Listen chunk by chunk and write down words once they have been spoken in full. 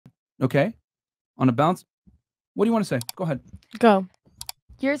Okay, on a balance. What do you want to say? Go ahead. Go.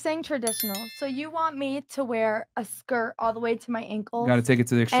 You're saying traditional, so you want me to wear a skirt all the way to my ankles? Got to take it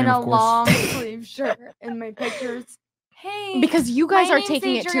to the extreme, and a of course. long sleeve shirt in my pictures. Hey, Because you guys my are name's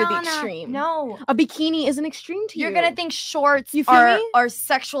taking it to the Adriana. extreme. No, A bikini is an extreme to you. you're gonna think shorts You feel are me?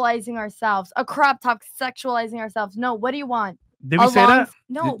 sexualizing ourselves. A crop top sexualizing ourselves. No, what do you want? Did we say that?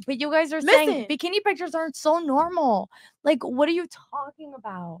 No, but you guys are Listen. saying bikini pictures aren't so normal. Like, what are you talking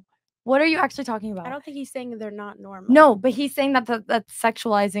about? What are you actually talking about? I don't think he's saying they're not normal. No, but he's saying that that's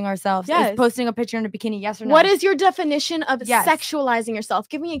sexualizing ourselves. Yes. Is posting a picture in a bikini, yes or no? What is your definition of Yes. sexualizing yourself?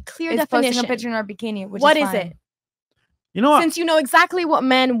 Give me a clear Is definition. posting a picture in our bikini? Which What is is fine. it? You know what? Since you know exactly what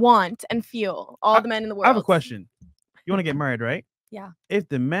men want and feel, all the men in the world. I have a question. You want to get married, right? Yeah. If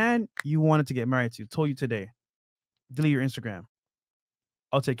the man you wanted to get married to told you today, delete your Instagram,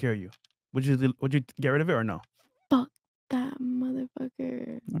 I'll take care of you. Would you get rid of it or no? That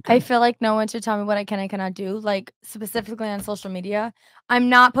motherfucker. I feel like no one should tell me what I can and cannot do, like specifically on social media. I'm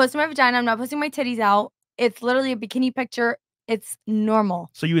not posting my vagina. I'm not posting my titties out. It's literally a bikini picture. It's normal.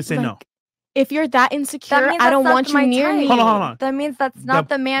 So you would say no. Like, if you're that That insecure, means I don't that's want not you my near type. me. Hold on. That means that's not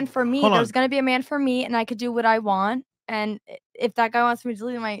the man for me. hold on. There's gonna be a man for me, and I could do what I want. And if that guy wants me to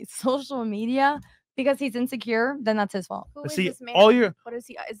delete my social media because he's insecure, then that's his fault. Who But is see, this man? all your What is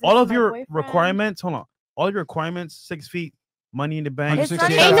he? Is this all of my your boyfriend? requirements. Hold on. All your requirements: 6 feet, money in the bank. It's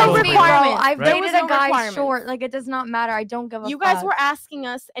 168 not Ain't no even Ain't me, requirement. bro. I've Right? There dated was a no guy requirements. short. Like, it does not matter. I don't give a You fuck. guys were asking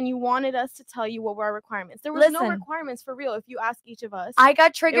us, and you wanted us to tell you what were our requirements. There was no Listen. requirements for real. If you ask each of us, I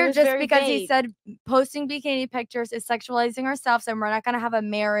got triggered was just very because he vague. said posting bikini pictures is sexualizing ourselves and we're not gonna have a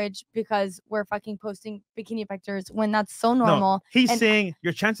marriage because we're fucking posting bikini pictures when that's so normal. No, he's and saying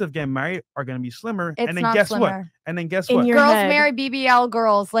your chances of getting married are gonna be slimmer. It's And then not guess what? slimmer. And then guess In what? your Girls head. marry BBL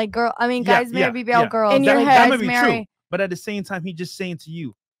girls. Like guys marry BBL girls. In your like, head. That guys might be marry. true. But at the same time, he's just saying to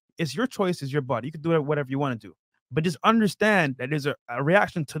you, it's your choice, it's your body. You can do whatever you want to do. But just understand that there's a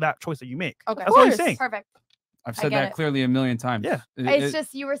reaction to that choice that you make. Okay. That's what he's saying. Perfect. I've I said get that it. clearly a million times. Yeah. It's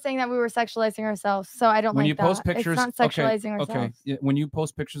just you were saying that we were sexualizing ourselves, so I don't when like you that. post pictures. It's not sexualizing okay. ourselves. Yeah, when you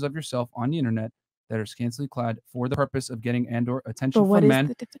post pictures of yourself on the internet that are scantily clad for the purpose of getting and/or attention but what from is men,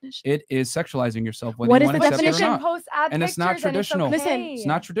 the definition? it is sexualizing yourself. Whether What you is want the to accept it or definition? not. Post ab And it's not pictures and it's traditional. Listen, okay. It's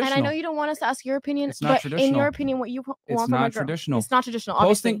not traditional. And I know you don't want us to ask your opinion, It's not but in traditional. your opinion, what you It's want from a not girl, traditional. it's not traditional.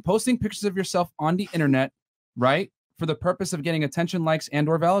 Obviously. Posting pictures of yourself on the internet, right, for the purpose of getting attention, likes,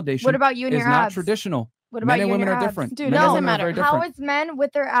 and/or validation. What about you and is your not abs? traditional. What about Men and you and women your are abs? different. Dude, Men it and doesn't women are matter. very How different. is men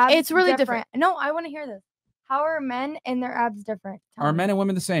with their abs? It's really different. No, I want to hear this. How are men and their abs different? Tell Are me. men and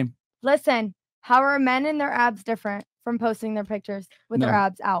women the same? Listen, how are men and their abs different from posting their pictures with their No,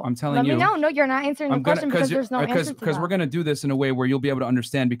 abs out? I'm telling Let you. me know. No, you're not answering the question because there's no answer to because that. we're gonna do this in a way where you'll be able to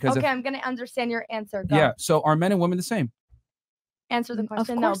understand. Because Okay, if, I'm gonna understand your answer. Go. yeah, so are men and women the same? Answer the Of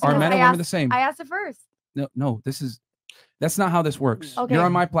question. course No, not. Are because men and I women the asked- same? I asked it first. No. That's not how this works. Okay. You're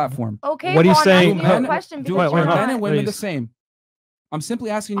on my platform. Okay, What are you well, I'm saying? asking you a Men- question Do because wait, you're hold men on. not. and women the Please. same? I'm simply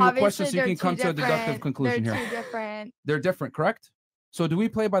asking you a question so you can come to a deductive conclusion they're here. They're 2 different, They're different, correct? So do we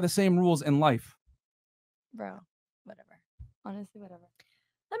play by the same rules in life? bro. Whatever. Honestly, whatever.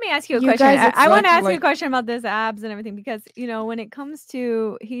 Let me ask you a You question. guys, I it's want to like- ask you a like- question about this abs and everything because when it comes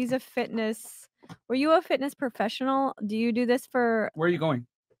to he's a fitness. Were you a fitness professional? Do you do this for? Where are you going?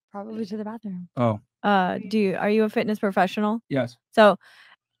 Probably to the bathroom. Oh, Are you a fitness professional? yes. So,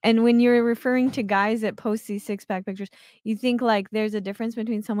 and when you're referring to guys that post these 6-pack pictures, you think like there's a difference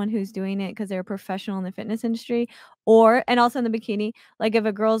between someone who's doing it because they're a professional in the fitness industry, and also in the bikini. Like if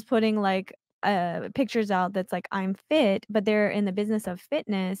a girl's putting like pictures out that's like I'm fit, but they're in the business of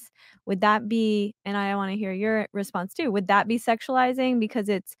fitness, would that be? And I want to hear your response too. Would that be sexualizing because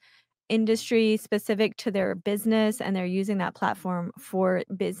it's industry specific to their business and they're using that platform for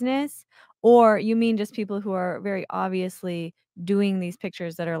business? Or you mean just people who are very obviously doing these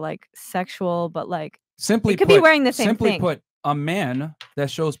pictures that are like sexual, but like Simply it could put, be wearing the same simply thing. put, a man that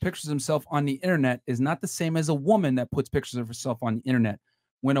shows pictures of himself on the internet is not the same as a woman that puts pictures of herself on the internet.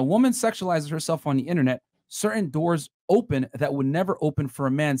 When a woman sexualizes herself on the internet, certain doors open that would never open for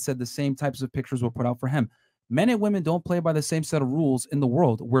a man, said the same types of pictures were put out for him. Men and women don't play by the same set of rules in the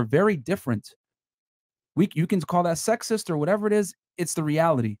world. We're very different. You can call that sexist or whatever it is. It's the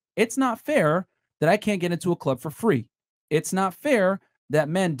reality. It's not fair that I can't get into a club for free. It's not fair that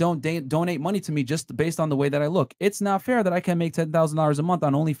men don't donate money to me just based on the way that I look. It's not fair that I can make $10,000 a month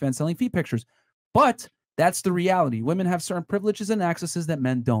on OnlyFans selling feet pictures. But that's the reality. Women have certain privileges and accesses that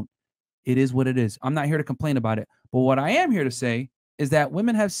men don't. It is what it is. I'm not here to complain about it. But what I am here to say is that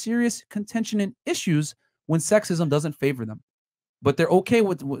women have serious contention and issues when sexism doesn't favor them. But they're okay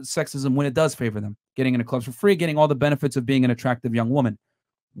with sexism when it does favor them. Getting into clubs for free, getting all the benefits of being an attractive young woman.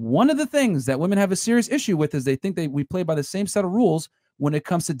 One of the things that women have a serious issue with is they think we play by the same set of rules when it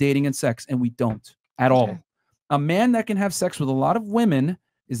comes to dating and sex, and we don't at all. A man that can have sex with a lot of women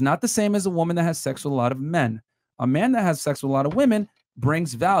is not the same as a woman that has sex with a lot of men. A man that has sex with a lot of women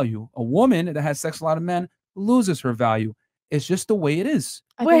brings value. A woman that has sex with a lot of men loses her value. It's just the way it is.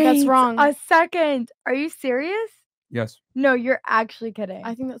 I think that's wrong. A second. Are you serious? Yes. No, you're actually kidding.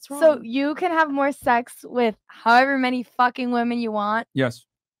 I think that's wrong. So you can have more sex with however many fucking women you want. Yes.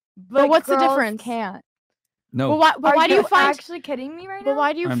 But what's the girls difference? Can't. No. But why do you find? actually kidding me right now? But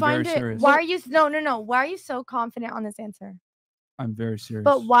why do you I'm find very it? serious. Why are you no? Why are you so confident on this answer? I'm very serious.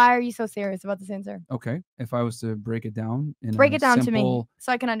 But why are you so serious about this answer? Okay. If I was to break it down in Break a it down to me simple-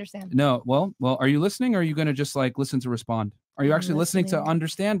 so I can understand. No. Well, are you listening or are you going to just like listen to respond? Are you I'm actually listening to listening.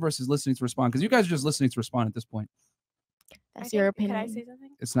 understand versus listening to respond? Because you guys are just listening to respond at this point. That's your Can opinion. I say something?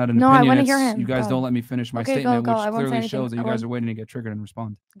 It's not an No, I opinion. wanna hear it's- him. You guys Go. don't let me finish my Okay, statement, go. which I won't say clearly anything. shows that I you guys won't- are waiting to get triggered and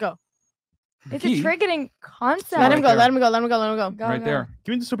respond. Go. It's Key. a triggering concept. Let him Right go. there. Let him go. Let him go. Let him go. Go, right go. there.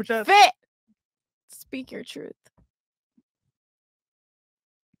 Give me the super chat. Fit. Speak your truth.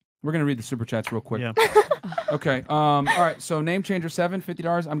 We're gonna read the super chats real quick. Yeah. Okay. All right. So name changer 7,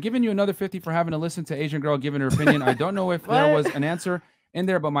 $50. I'm giving you another 50 for having to listen to Asian girl giving her opinion. I don't know if there was an answer in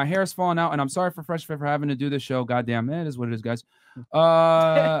there, but my hair is falling out, and I'm sorry for Fresh Fit for having to do this show. Goddamn, it is what it is, guys.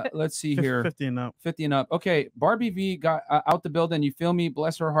 Let's see here. 50 and up. 50 and up. Okay, Barbie V got out the building. You feel me?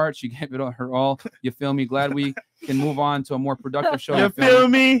 Bless her heart. She gave it her all. You feel me? Glad we can move on to a more productive show. You feel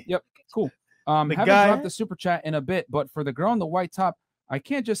me? Yep. Cool. The Haven't guy- dropped the super chat in a bit, but for the girl in the white top, I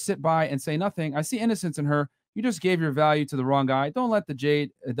can't just sit by and say nothing. I see innocence in her. You just gave your value to the wrong guy. Don't let that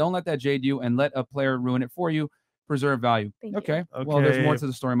jade you and let a player ruin it for you. Preserve value. Thank you. Okay. Well, there's more Okay, to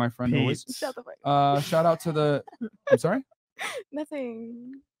the story, my friend. Always. Pete. Shut the fuck. Shout out to the. I'm sorry.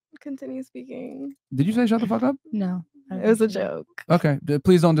 Nothing. Continue speaking. Did you say shut the fuck up? No. It was a joke. Okay.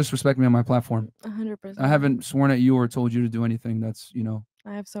 Please don't disrespect me on my platform. 100%. I haven't sworn at you or told you to do anything that's,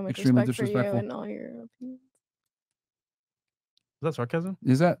 I have so much extremely respect for you disrespectful. and all your opinions. Is that sarcasm?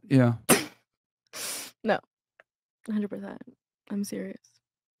 is that, yeah. 100%. I'm serious.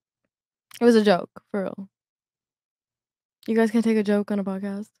 It was a joke, for real. You guys can take a joke on a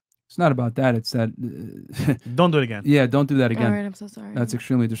podcast. It's not about that. It's that, Don't do it again. yeah, don't do that All again. right, I'm so sorry. That's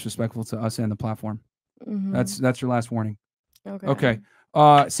extremely disrespectful to us and the platform. Mhm. That's your last warning. okay. Okay.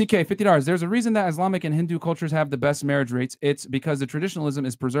 CK, $50. There's a reason that Islamic and Hindu cultures have the best marriage rates. It's because the traditionalism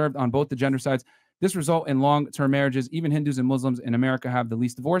is preserved on both the gender sides. This result in long-term marriages. Even Hindus and Muslims in America have the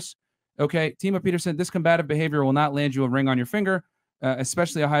least divorce. Okay. Tima Peterson, this combative behavior will not land you a ring on your finger,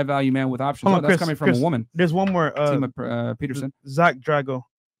 especially a high-value man with options. Hold Oh, on, that's Chris, coming from Chris. a woman. There's one more. Tima Peterson. Zach Drago.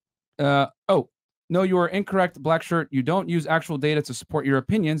 No, you are incorrect, Black Shirt. You don't use actual data to support your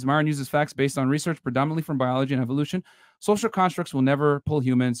opinions. Myron uses facts based on research predominantly from biology and evolution. Social constructs will never pull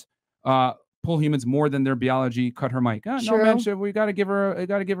humans more than their biology. Cut her mic. No, man, True. we gotta give her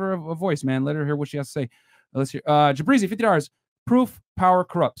a voice, man. Let her hear what she has to say. Let's hear. Jabrizi, $50. Proof power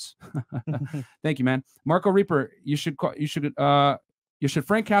corrupts. Thank you, man. Marco Reaper, you should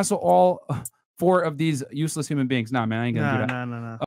Frank Castle all 4 of these useless human beings. Nah, man, I ain't gonna do that. No.